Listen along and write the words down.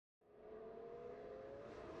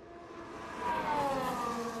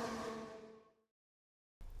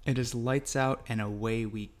It is lights out and away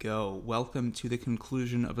we go. Welcome to the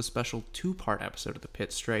conclusion of a special two-part episode of the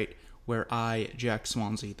Pit Straight, where I, Jack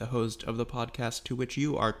Swansea, the host of the podcast to which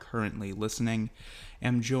you are currently listening,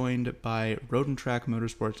 am joined by Road and Track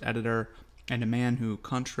Motorsports editor and a man who,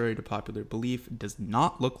 contrary to popular belief, does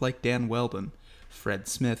not look like Dan Weldon, Fred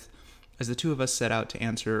Smith, as the two of us set out to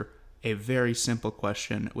answer a very simple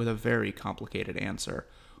question with a very complicated answer.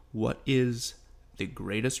 What is the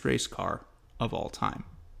greatest race car of all time?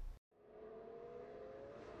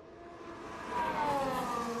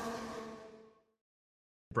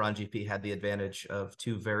 Braun GP had the advantage of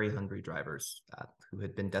two very hungry drivers who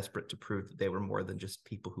had been desperate to prove that they were more than just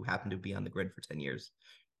people who happened to be on the grid for 10 years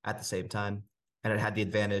at the same time. And it had the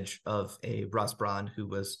advantage of a Ross Braun who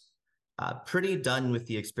was pretty done with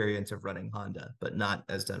the experience of running Honda, but not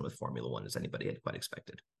as done with Formula One as anybody had quite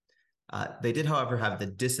expected. They did, however, have the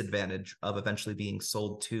disadvantage of eventually being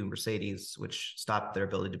sold to Mercedes, which stopped their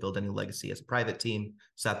ability to build any legacy as a private team,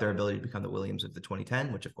 stopped their ability to become the Williams of the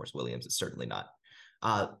 2010, which of course Williams is certainly not.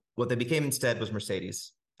 What they became instead was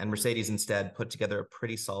Mercedes, and Mercedes instead put together a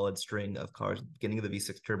pretty solid string of cars at the beginning of the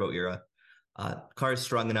V6 turbo era. Cars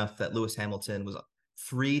strong enough that Lewis Hamilton was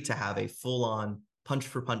free to have a full-on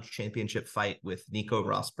punch-for-punch championship fight with Nico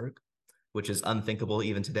Rosberg, which is unthinkable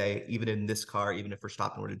even today, even in this car, even if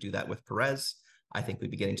Verstappen were to do that with Perez. I think we'd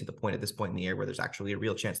be getting to the point at this point in the year where there's actually a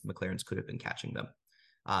real chance the McLarens could have been catching them.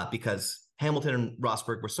 Because Hamilton and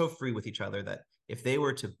Rosberg were so free with each other that if they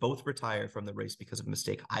were to both retire from the race because of a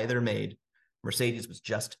mistake either made, Mercedes was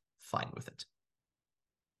just fine with it.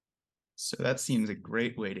 So that seems a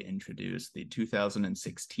great way to introduce the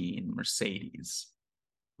 2016 Mercedes,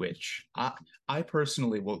 which I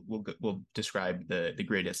personally will describe the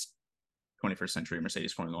greatest 21st century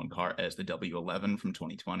Mercedes Formula One car as the W11 from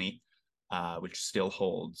 2020, which still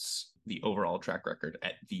holds the overall track record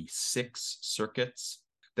at the 6 circuits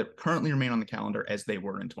that currently remain on the calendar as they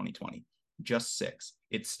were in 2020. Just 6.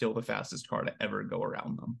 It's still the fastest car to ever go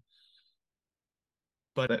around them.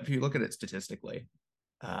 But if you look at it statistically,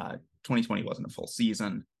 2020 wasn't a full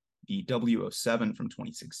season. The W07 from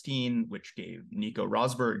 2016, which gave Nico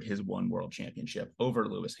Rosberg his one world championship over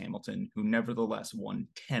Lewis Hamilton, who nevertheless won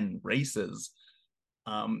 10 races.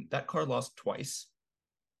 That car lost twice,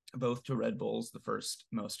 both to Red Bulls, the first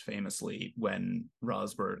most famously when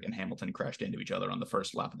Rosberg and Hamilton crashed into each other on the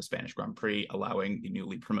first lap of the Spanish Grand Prix, allowing the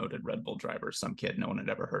newly promoted Red Bull driver, some kid no one had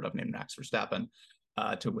ever heard of named Max Verstappen,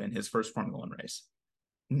 to win his first Formula One race.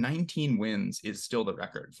 19 wins is still the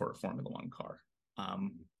record for a Formula One car.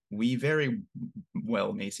 We very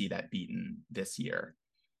well may see that beaten this year,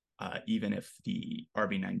 even if the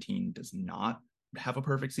RB19 does not have a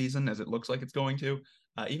perfect season as it looks like it's going to.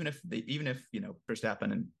 Even if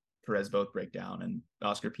Verstappen and Perez both break down and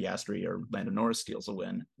Oscar Piastri or Lando Norris steals a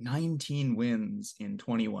win, 19 wins in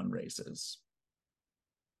 21 races.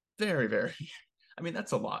 Very, very. I mean,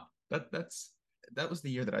 that's a lot. That was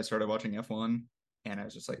the year that I started watching F1, and I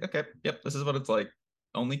was just like, okay, yep, this is what it's like.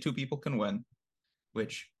 Only 2 people can win,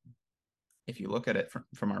 which, if you look at it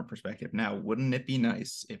from our perspective now, wouldn't it be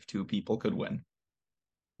nice if 2 people could win?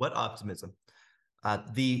 What optimism.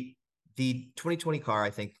 The 2020 car, I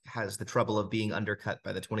think, has the trouble of being undercut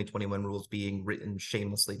by the 2021 rules being written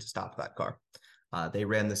shamelessly to stop that car. They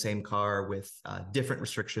ran the same car with different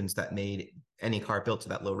restrictions that made any car built to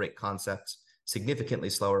that low rate concept significantly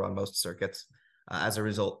slower on most circuits. As a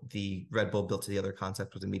result, the Red Bull built to the other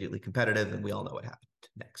concept was immediately competitive, and we all know what happened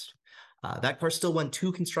next. That car still won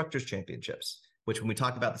 2 Constructors' Championships, which when we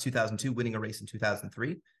talk about the 2002 winning a race in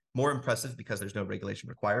 2003, more impressive because there's no regulation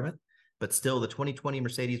requirement. But still, the 2020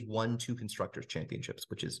 Mercedes won 2 Constructors' Championships,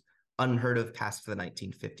 which is unheard of past the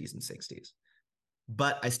 1950s and 60s.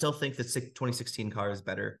 But I still think the 2016 car is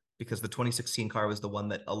better because the 2016 car was the one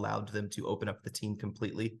that allowed them to open up the team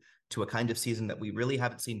completely to a kind of season that we really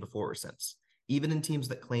haven't seen before or since. Even in teams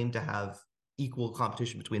that claim to have equal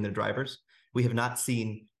competition between their drivers, we have not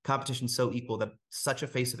seen competition so equal that such a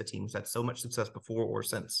face of a team has had so much success before or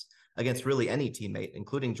since against really any teammate,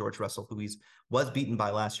 including George Russell, who he was beaten by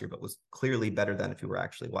last year, but was clearly better than if you were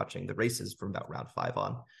actually watching the races from about round 5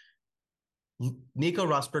 on. Nico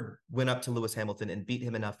Rosberg went up to Lewis Hamilton and beat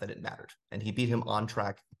him enough that it mattered. And he beat him on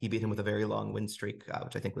track. He beat him with a very long win streak,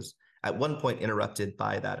 which I think was at one point interrupted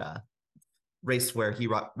by that race where he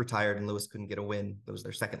retired and Lewis couldn't get a win. That was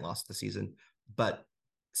their second loss of the season. But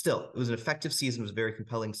still, it was an effective season. It was a very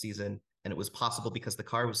compelling season. And it was possible because the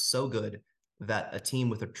car was so good that a team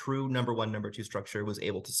with a true number 1, number 2 structure was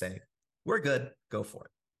able to say, we're good, go for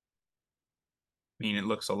it. I mean, it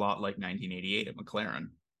looks a lot like 1988 at McLaren.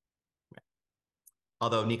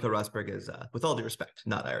 Although Nico Rosberg is, with all due respect,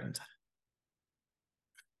 not Ayrton Senna.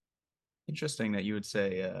 Interesting that you would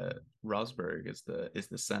say Rosberg is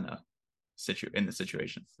the Senna in the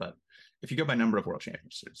situation, but if you go by number of world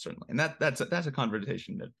championships, certainly, and that's a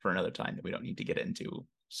conversation for another time that we don't need to get into,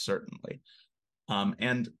 certainly.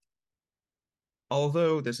 And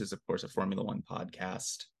although this is of course a Formula One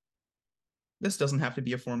podcast, this doesn't have to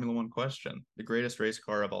be a Formula One question. The greatest race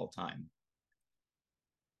car of all time.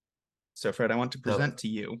 So, Fred, I want to So present to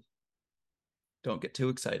you. Don't get too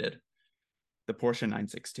excited. The Porsche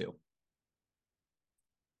 962. you know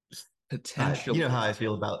Potentially. how I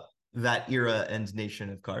feel about that era and nation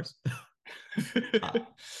of cars. uh,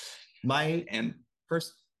 my And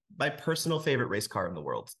first, my personal favorite race car in the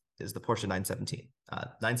world is the Porsche 917.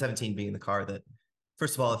 917 being the car that,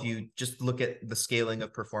 first of all, if you just look at the scaling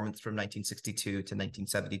of performance from 1962 to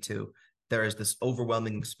 1972, there is this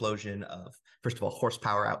overwhelming explosion of, first of all,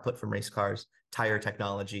 horsepower output from race cars, tire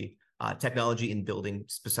technology, technology in building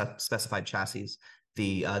specified chassis.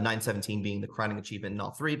 The 917 being the crowning achievement in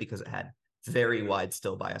all three because it had very wide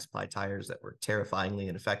still bias ply tires that were terrifyingly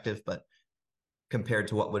ineffective, but compared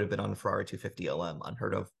to what would have been on a Ferrari 250 LM,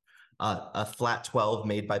 unheard of. A flat 12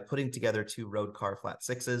 made by putting together two road car flat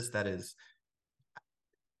sixes. That is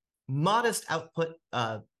modest output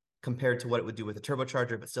compared to what it would do with a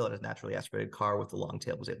turbocharger, but still, it is a naturally aspirated car with the long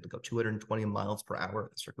tail was able to go 220 miles per hour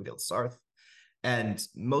at the Circuit de Sarthe. And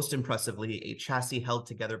most impressively, a chassis held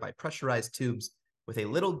together by pressurized tubes with a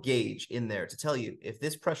little gauge in there to tell you if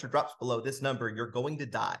this pressure drops below this number, you're going to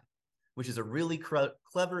die, which is a really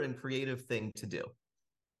clever and creative thing to do.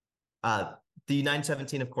 The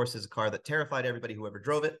 917, of course, is a car that terrified everybody who ever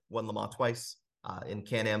drove it, won Le Mans twice, in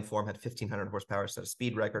Can-Am form, had 1,500 horsepower, set a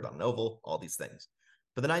speed record on an oval, all these things.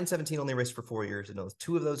 But the 917 only raced for 4 years, and in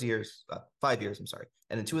 2 of those years, 5 years, I'm sorry,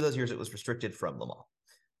 and in 2 of those years, it was restricted from Le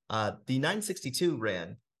Mans. The 962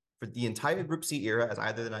 ran for the entire Group C era as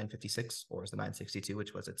either the 956 or as the 962,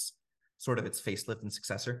 which was its sort of its facelift and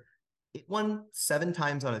successor. It won 7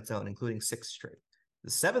 times on its own, including 6 straight.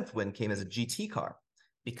 The 7th win came as a GT car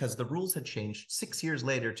because the rules had changed 6 years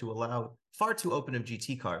later to allow far too open of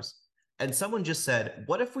GT cars. And someone just said,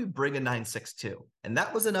 what if we bring a 962? And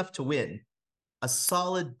that was enough to win a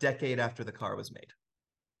solid decade after the car was made.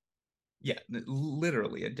 yeah,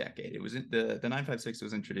 literally a decade. It was the 956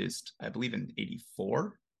 was introduced, I believe, in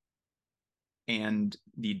 84. And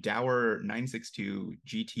the dour 962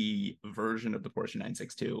 GT version of the Porsche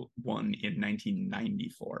 962 won in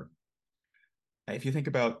 1994. If you think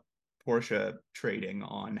about Porsche trading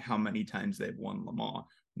on how many times they've won Le Mans,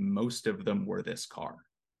 most of them were this car.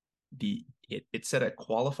 It set a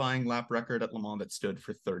qualifying lap record at Le Mans that stood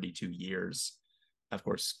for 32 years, of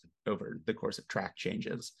course, over the course of track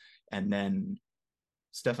changes. And then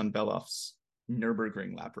Stefan Belof's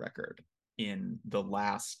Nürburgring lap record in the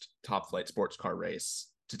last top flight sports car race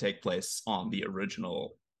to take place on the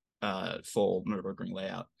original full Nürburgring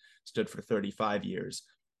layout stood for 35 years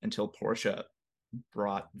until Porsche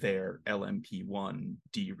brought their LMP1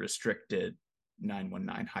 de-restricted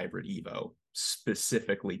 919 hybrid Evo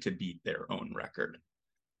specifically to beat their own record.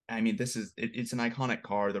 I mean, it's an iconic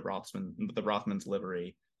car, the Rothman's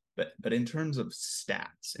livery, but in terms of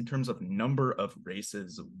stats, in terms of number of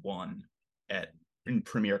races won at in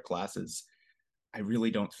premier classes, I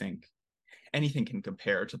really don't think anything can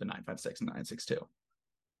compare to the 956 and 962.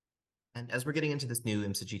 And as we're getting into this new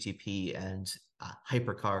IMSA GTP and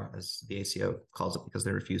hypercar, as the ACO calls it, because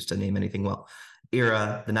they refuse to name anything well,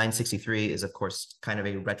 era, the 963 is, of course, kind of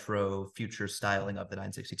a retro future styling of the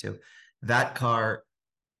 962. That car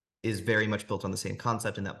is very much built on the same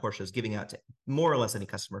concept, and that Porsche is giving out to more or less any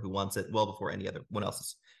customer who wants it well before any other one else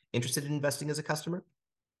is interested in investing as a customer.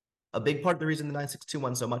 A big part of the reason the 962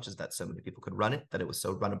 won so much is that so many people could run it, that it was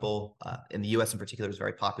so runnable. In the US in particular, it was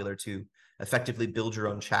very popular to effectively build your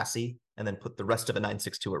own chassis and then put the rest of a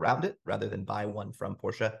 962 around it rather than buy one from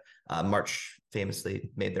Porsche. March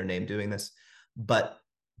famously made their name doing this. But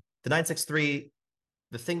the 963,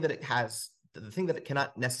 the thing that it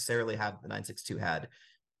cannot necessarily have the 962 had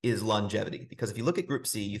is longevity. Because if you look at Group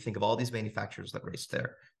C, you think of all these manufacturers that raced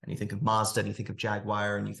there, and you think of Mazda, and you think of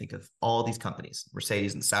Jaguar, and you think of all these companies,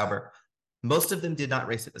 Mercedes and Sauber. Most of them did not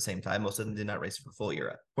race at the same time. Most of them did not race for the full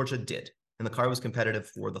era. Porsche did, and the car was competitive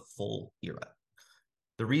for the full era.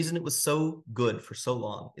 The reason it was so good for so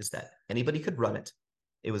long is that anybody could run it.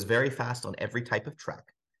 It was very fast on every type of track.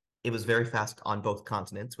 It was very fast on both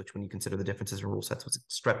continents, which, when you consider the differences in rule sets, was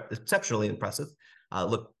exceptionally impressive.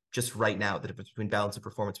 Look just right now, the difference between balance of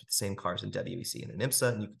performance with the same cars in WEC and in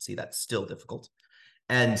IMSA, and you can see that's still difficult.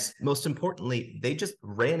 And most importantly, they just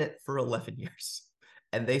ran it for 11 years.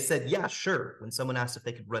 And they said, yeah, sure, when someone asked if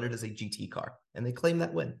they could run it as a GT car, and they claimed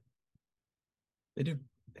that win. They do.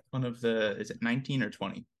 One of is it 19 or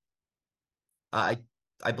 20? I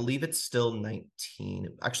believe it's still 19.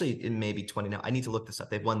 Actually, it may be 20 now. I need to look this up.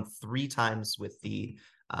 They've won 3 times with the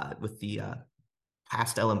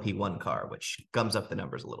past LMP1 car, which gums up the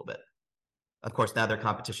numbers a little bit. Of course, now their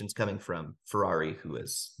competition's coming from Ferrari, who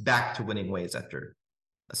is back to winning ways after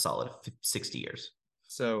a solid 60 years.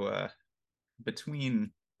 So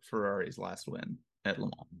between Ferrari's last win at Le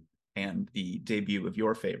Mans and the debut of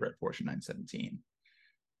your favorite Porsche 917,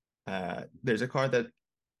 there's a car that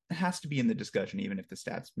has to be in the discussion, even if the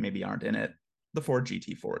stats maybe aren't in it. The Ford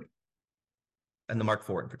GT40, And the Mark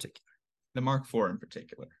IV in particular. the Mark IV in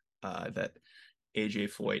particular, that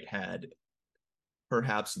AJ Foyt had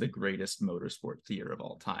perhaps the greatest motorsport year of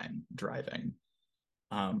all time driving.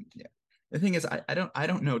 Yeah. The thing is, I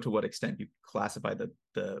don't know to what extent you classify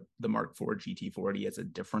the Mark IV GT40 as a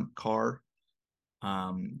different car.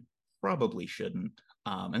 Probably shouldn't.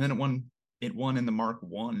 And then it won in the Mark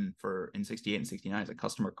One for in 68 and 69 as a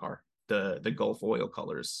customer car. The Gulf oil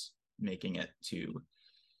colors making it to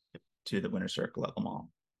the winner's circle at Le Mans.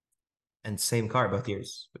 And same car both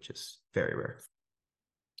years, which is very rare.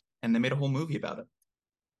 And they made a whole movie about it.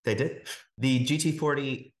 They did. The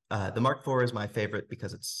GT40, the Mark IV is my favorite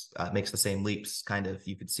because it's makes the same leaps. Kind of,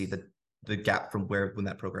 you could see the gap from when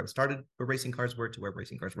that program started, where racing cars were, to where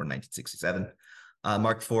racing cars were in 1967.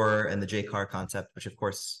 Mark IV and the J car concept, which of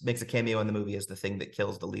course makes a cameo in the movie as the thing that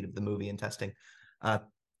kills the lead of the movie in testing,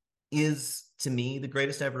 is to me the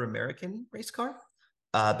greatest ever American race car.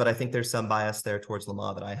 But I think there's some bias there towards Le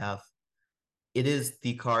Mans that I have. It is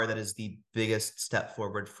the car that is the biggest step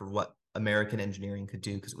forward for what American engineering could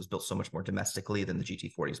do because it was built so much more domestically than the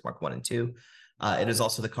GT40s Mark 1 and 2. It is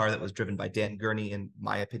also the car that was driven by Dan Gurney, in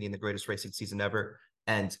my opinion, the greatest racing season ever.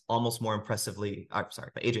 And almost more impressively, I'm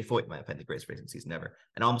sorry, by AJ Foyt, in my opinion, the greatest racing season ever.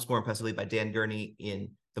 And almost more impressively by Dan Gurney in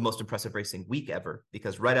the most impressive racing week ever,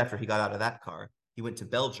 because right after he got out of that car, he went to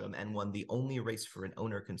Belgium and won the only race for an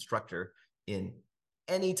owner constructor in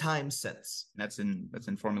any time since. That's in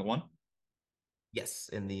Formula One. Yes,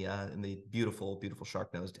 in the beautiful, beautiful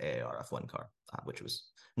shark-nosed AAR F1 car, which was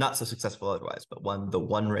not so successful otherwise, but won the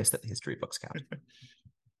one race that the history books count.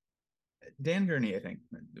 Dan Gurney, I think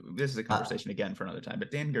this is a conversation again for another time,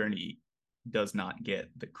 but Dan Gurney does not get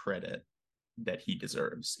the credit that he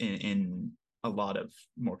deserves in a lot of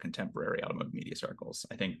more contemporary automotive media circles.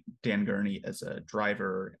 I think Dan Gurney as a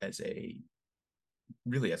driver,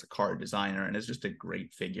 really as a car designer, and as just a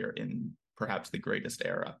great figure in perhaps the greatest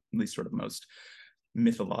era, at least sort of most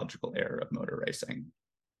mythological era of motor racing.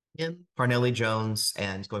 Yeah. Parnelli Jones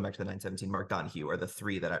and going back to the 917 Mark Donohue are the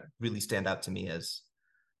three that really stand out to me as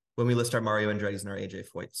when we list our Mario Andretti's and our AJ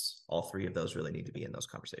Foyts, all three of those really need to be in those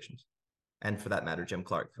conversations. And for that matter, Jim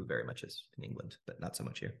Clark, who very much is in England, but not so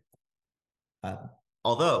much here.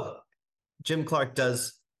 Although Jim Clark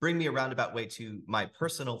does bring me a roundabout way to my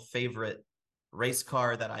personal favorite race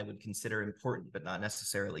car that I would consider important, but not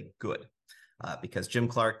necessarily good. Because Jim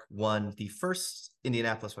Clark won the first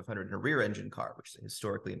Indianapolis 500 in a rear engine car, which is a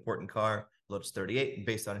historically important car, Lotus 38,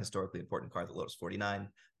 based on a historically important car, the Lotus 49.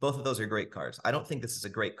 Both of those are great cars. I don't think this is a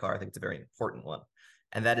great car. I think it's a very important one.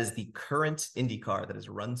 And that is the current Indy car that has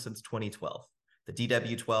run since 2012, the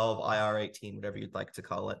DW12, IR18, whatever you'd like to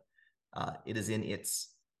call it. It is in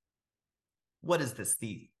its, what is this,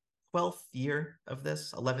 the 12th year of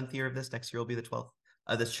this, 11th year of this? Next year will be the 12th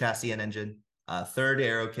of this chassis and engine. Third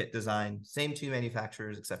aero kit design, same two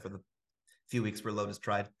manufacturers, except for the few weeks where Lotus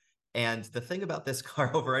tried. And the thing about this car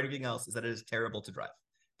over everything else is that it is terrible to drive.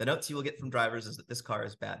 The notes you will get from drivers is that this car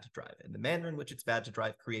is bad to drive. And the manner in which it's bad to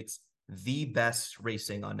drive creates the best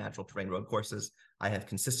racing on natural terrain road courses I have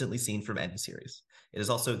consistently seen from any series. It is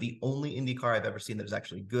also the only Indy car I've ever seen that is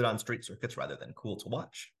actually good on street circuits rather than cool to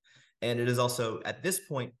watch. And it is also, at this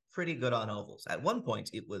point, pretty good on ovals. At one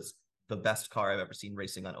point, it was the best car I've ever seen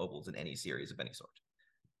racing on ovals in any series of any sort.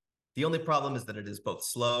 The only problem is that it is both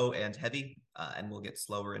slow and heavy, and will get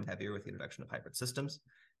slower and heavier with the introduction of hybrid systems.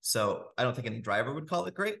 So I don't think any driver would call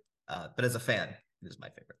it great, but as a fan, it is my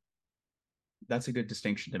favorite. That's a good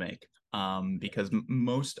distinction to make, because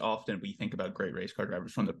most often we think about great race car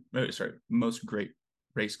drivers most great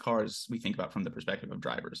race cars we think about from the perspective of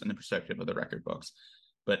drivers and the perspective of the record books.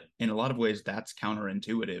 But in a lot of ways, that's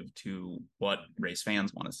counterintuitive to what race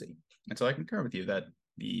fans want to see. And so I concur with you that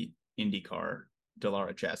the IndyCar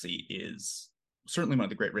Dallara chassis is certainly one of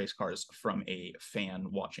the great race cars from a fan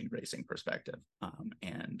watching racing perspective.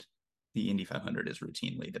 And the Indy 500 is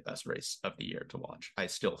routinely the best race of the year to watch. I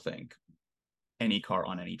still think any car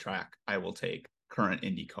on any track, I will take current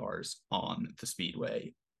Indy cars on the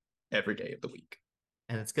speedway every day of the week.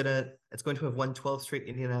 And it's going to have won 12 straight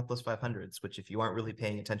Indianapolis 500s, which if you aren't really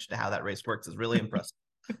paying attention to how that race works is really impressive.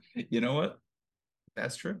 You know what?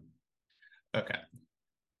 That's true. Okay.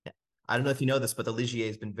 Yeah. I don't know if you know this, but the Ligier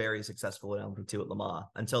has been very successful in LMP2 at Le Mans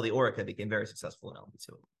until the Orica became very successful in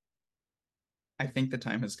LMP2. I think the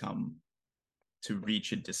time has come to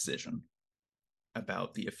reach a decision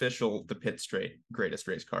about the pit straight greatest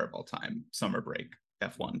race car of all time, summer break,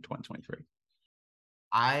 F1 2023.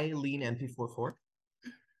 I lean MP44.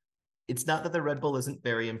 It's not that the Red Bull isn't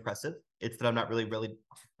very impressive. It's that I'm not really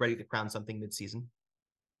ready to crown something mid-season.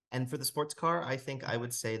 And for the sports car, I think I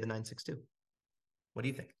would say the 962. What do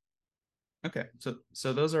you think? Okay,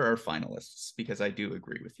 so those are our finalists because I do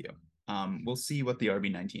agree with you. We'll see what the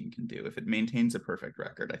RB19 can do. If it maintains a perfect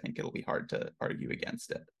record, I think it'll be hard to argue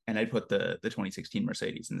against it. And I'd put the 2016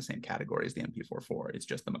 Mercedes in the same category as the MP44. It's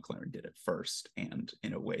just the McLaren did it first, and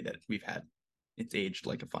in a way that it's aged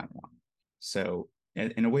like a fine wine. So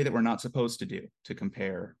in a way that we're not supposed to do, to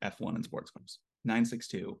compare F1 and sports cars.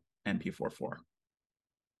 962, MP44.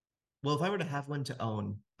 Well, if I were to have one to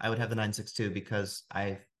own, I would have the 962 because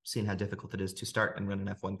I've seen how difficult it is to start and run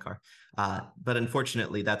an F1 car. But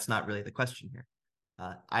unfortunately, that's not really the question here.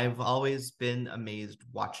 I've always been amazed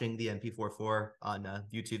watching the MP44 on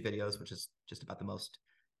YouTube videos, which is just about the most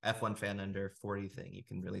F1 fan under 40 thing you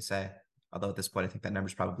can really say. Although at this point, I think that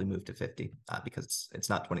number's probably moved to 50 because it's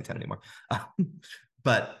not 2010 anymore.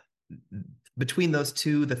 But between those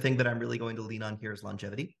two, the thing that I'm really going to lean on here is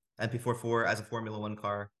longevity. MP44 as a Formula One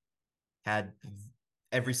car had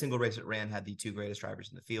every single race it ran had the two greatest drivers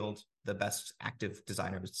in the field. The best active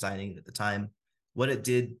designer was designing it at the time. What it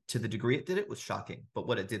did, to the degree it did it, was shocking. But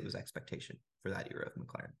what it did was expectation for that era of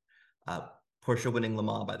McLaren. Porsche winning Le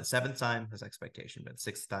Mans by the seventh time was expectation, but the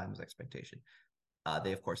sixth time was expectation.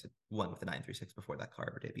 They, of course, had won with the 936 before that car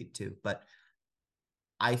ever debuted too. But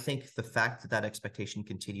I think the fact that that expectation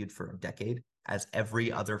continued for a decade as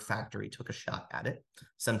every other factory took a shot at it,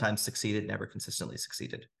 sometimes succeeded, never consistently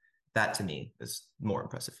succeeded. That to me is more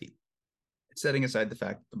impressive feat. Setting aside the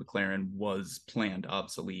fact that the McLaren was planned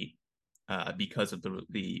obsolete because of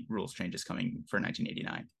the rules changes coming for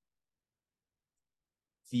 1989.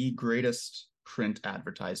 The greatest print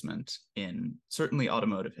advertisement in certainly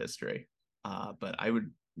automotive history, but I would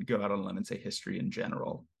go out on a limb and say history in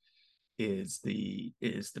general, is the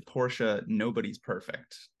Porsche "Nobody's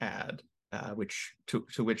Perfect" ad, which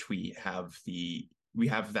to which we have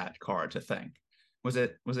that car to thank. Was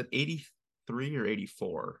it 83 or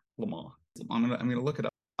 84 Le Mans? I'm gonna look it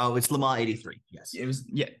up. Oh, it's Le Mans 83. Yes. It was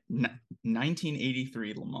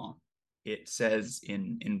 1983 Le Mans. It says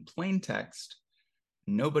in plain text,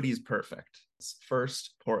 "Nobody's perfect. It's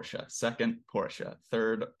first Porsche, second Porsche,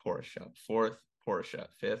 third Porsche, fourth Porsche,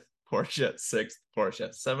 fifth Porsche, sixth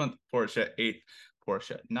Porsche, seventh Porsche, eighth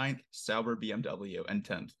Porsche, ninth Sauber BMW, and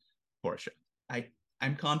 10th Porsche."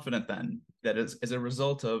 I'm confident then that as a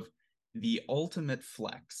result of the ultimate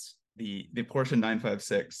flex, the Porsche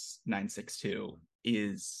 956 962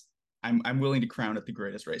 is I'm willing to crown it the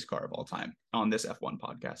greatest race car of all time on this F1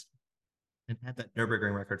 podcast. And had that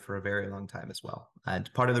Nürburgring record for a very long time as well.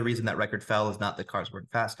 And part of the reason that record fell is not that cars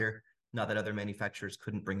weren't faster, not that other manufacturers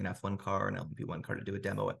couldn't bring an F1 car or an LMP1 car to do a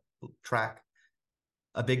demo at track.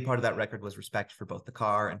 A big part of that record was respect for both the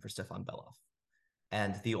car and for Stefan Belloff.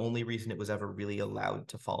 And the only reason it was ever really allowed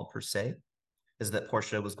to fall per se is that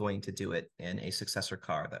Porsche was going to do it in a successor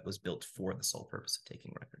car that was built for the sole purpose of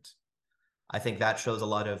taking records. I think that shows a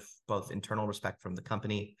lot of both internal respect from the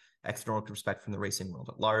company, external respect from the racing world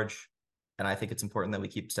at large. And I think it's important that we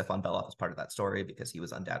keep Stefan Belloff as part of that story because he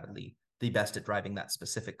was undoubtedly the best at driving that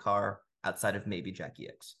specific car outside of maybe Jackie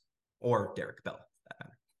Ickx or Derek Bell, for that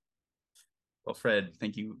matter. Well, Fred,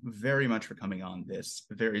 thank you very much for coming on this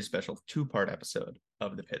very special two-part episode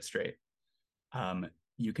of the Pit Straight.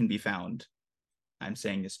 You can be found, I'm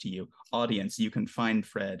saying this to you, audience, you can find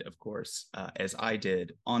Fred, of course, as I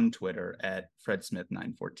did on Twitter at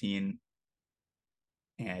FredSmith914.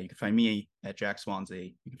 And you can find me at Jack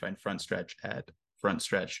Swansea. You can find Front Stretch at Front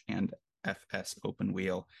Stretch and FS Open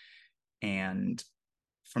Wheel. And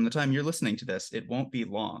from the time you're listening to this, it won't be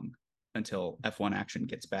long until F1 action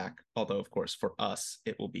gets back. Although, of course, for us,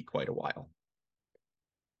 it will be quite a while.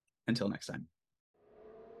 Until next time.